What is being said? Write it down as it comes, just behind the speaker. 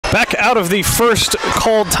Back out of the first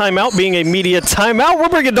called timeout, being a media timeout. We're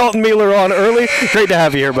bringing Dalton Meeler on early. Great to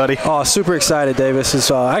have you here, buddy. Oh, super excited, Davis.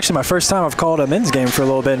 It's actually my first time I've called a men's game for a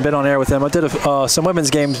little bit and been on air with them. I did some women's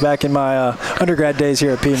games back in my undergrad days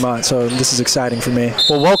here at Piedmont, so this is exciting for me.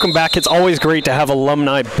 Well, welcome back. It's always great to have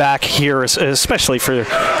alumni back here, especially for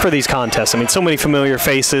these contests. I mean, so many familiar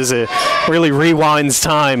faces. It really rewinds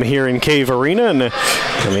time here in Cave Arena, and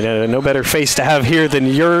I mean, no better face to have here than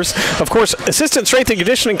yours. Of course, assistant strength and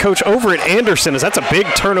conditioning coach over at Anderson, as that's a big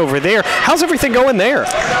turnover there. How's everything going there?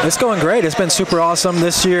 It's going great. It's been super awesome.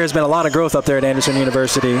 This year has been a lot of growth up there at Anderson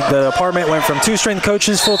University. The department went from 2 strength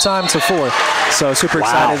coaches full-time to 4, so super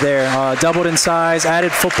excited there. Doubled in size,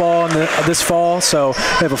 added football this fall, so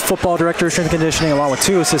we have a football director of strength and conditioning along with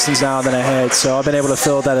 2 assistants now that I had, so I've been able to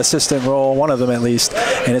fill that assistant role, one of them at least,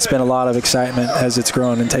 and it's been a lot of excitement as it's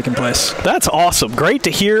grown and taken place. That's awesome. Great to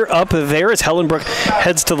hear up there as Hellenbrook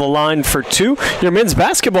heads to the line for 2. Your men's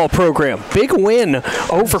basketball program, big win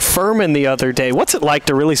over Furman the other day. What's it like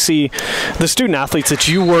to really see the student athletes that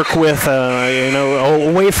you work with,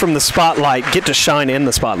 away from the spotlight, get to shine in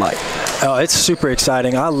the spotlight? Oh, it's super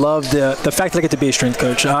exciting. I love the fact that I get to be a strength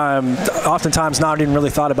coach. I'm oftentimes not even really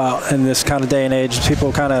thought about in this kind of day and age.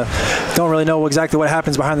 People kind of don't really know exactly what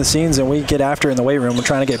happens behind the scenes, and we get after it in the weight room. We're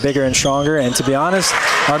trying to get bigger and stronger, and to be honest,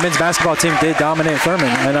 our men's basketball team did dominate Furman,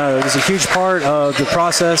 and it was a huge part of the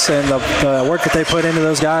process and the work that they put into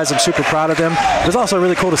those guys. I'm super proud of them. It was also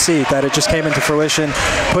really cool to see that it just came into fruition,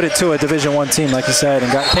 put it to a Division I team, like you said,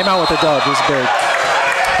 and came out with a dub. It was big.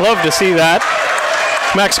 Love to see that.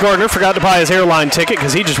 Max Gardner forgot to buy his airline ticket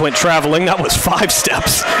because he just went traveling. That was 5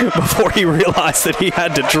 steps before he realized that he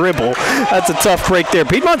had to dribble. That's a tough break there.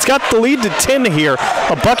 Piedmont's got the lead to 10 here.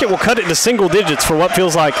 A bucket will cut it to single digits for what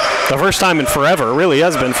feels like the first time in forever. It really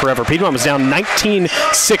has been forever. Piedmont was down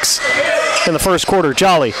 19-6 in the first quarter.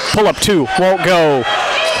 Jolly, pull up 2, won't go.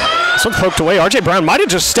 This one's poked away. R.J. Brown might have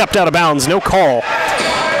just stepped out of bounds. No call.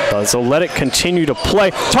 So let it continue to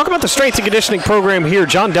play. Talk about the strength and conditioning program here.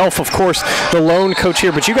 John Delph, of course, the lone coach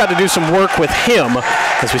here, but you got to do some work with him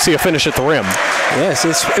as we see a finish at the rim. Yes,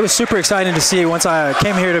 it was super exciting to see. Once I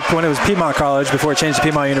came here when it was Piedmont College, before it changed to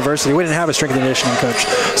Piedmont University, we didn't have a strength and conditioning coach.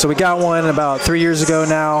 So we got one about 3 years ago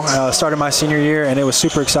now, started my senior year, and it was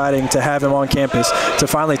super exciting to have him on campus to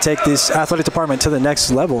finally take this athletic department to the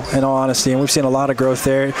next level, in all honesty, and we've seen a lot of growth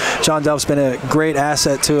there. John Delph's been a great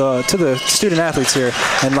asset to the student athletes here,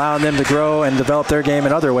 and allowing them to grow and develop their game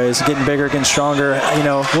in other ways, getting bigger, getting stronger,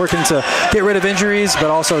 working to get rid of injuries, but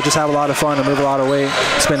also just have a lot of fun and move a lot of weight.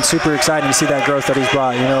 It's been super exciting to see that growth that he's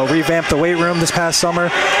brought. Revamped the weight room this past summer,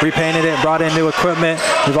 repainted it, brought in new equipment.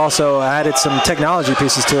 We've also added some technology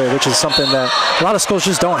pieces to it, which is something that a lot of schools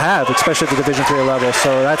just don't have, especially at the Division III level.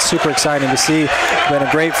 So that's super exciting to see. Been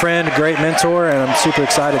a great friend, a great mentor, and I'm super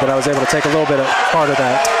excited that I was able to take a little bit of part of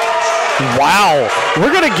that. Wow.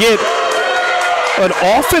 We're going to get an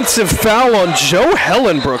offensive foul on Joe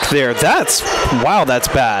Hellenbrook there. That's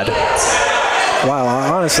bad. Wow, I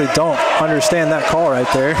honestly don't understand that call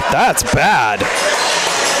right there. That's bad.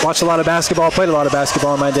 Watched a lot of basketball, played a lot of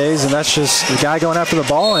basketball in my days, and that's just the guy going after the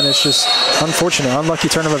ball, and it's just unfortunate, unlucky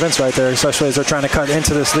turn of events right there, especially as they're trying to cut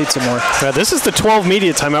into this lead some more. Yeah, this is the 12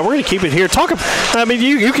 media timeout. We're going to keep it here.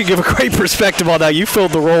 You could give a great perspective on that. You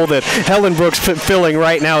filled the role that Hellenbrook's filling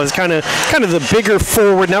right now as kind of the bigger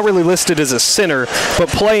forward, not really listed as a center, but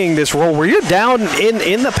playing this role where you're down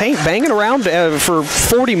in the paint, banging around for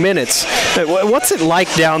 40 minutes. What's it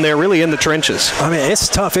like down there, really in the trenches? I mean, it's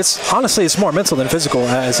tough. Honestly, it's more mental than physical,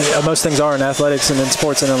 as most things are in athletics and in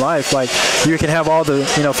sports and in life. Like, you can have all the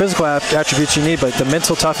physical attributes you need, but the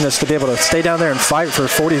mental toughness to be able to stay down there and fight for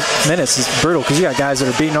 40 minutes is brutal, because you got guys that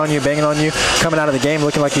are beating on you, banging on you, coming out of the game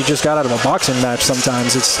looking like you just got out of a boxing match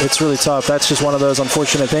sometimes. It's really tough. That's just one of those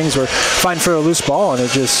unfortunate things. We're fighting for a loose ball, and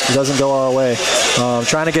it just doesn't go our way.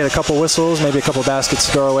 Trying to get a couple whistles, maybe a couple baskets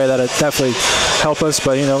to go our way, that'd definitely help us,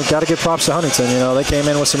 but got to give props to Huntington. They came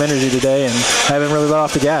in with some energy today and haven't really let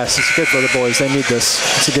off the gas. It's good for the boys. They need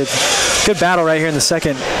this. It's a good battle right here in the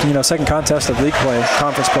second contest of league play,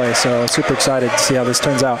 conference play. So super excited to see how this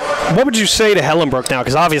turns out. What would you say to Hellenbrook now?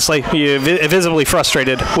 Because obviously you're visibly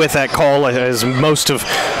frustrated with that call, as most of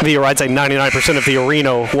I'd say 99% of the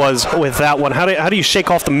arena was with that one. How do you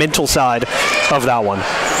shake off the mental side of that one?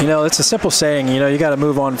 It's a simple saying. You got to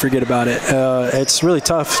move on and forget about it. It's really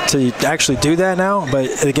tough to actually do that now,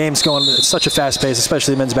 but the game's going at such a fast pace,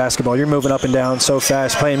 especially men's basketball. You're moving up and down so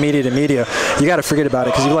fast, playing media to media. You got to forget about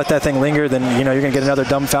it, because you let that thing linger, then you're going to get another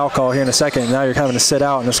dumb foul call here in a second. Now you're having to sit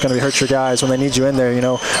out, and it's going to hurt your guys when they need you in there.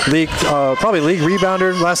 Probably league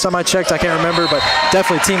rebounder last time I checked. I can't remember, but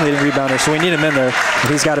definitely team leading rebounder. So we need him in there.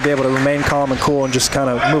 He's got to be able to remain calm and cool and just kind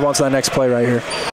of move on to that next play right here.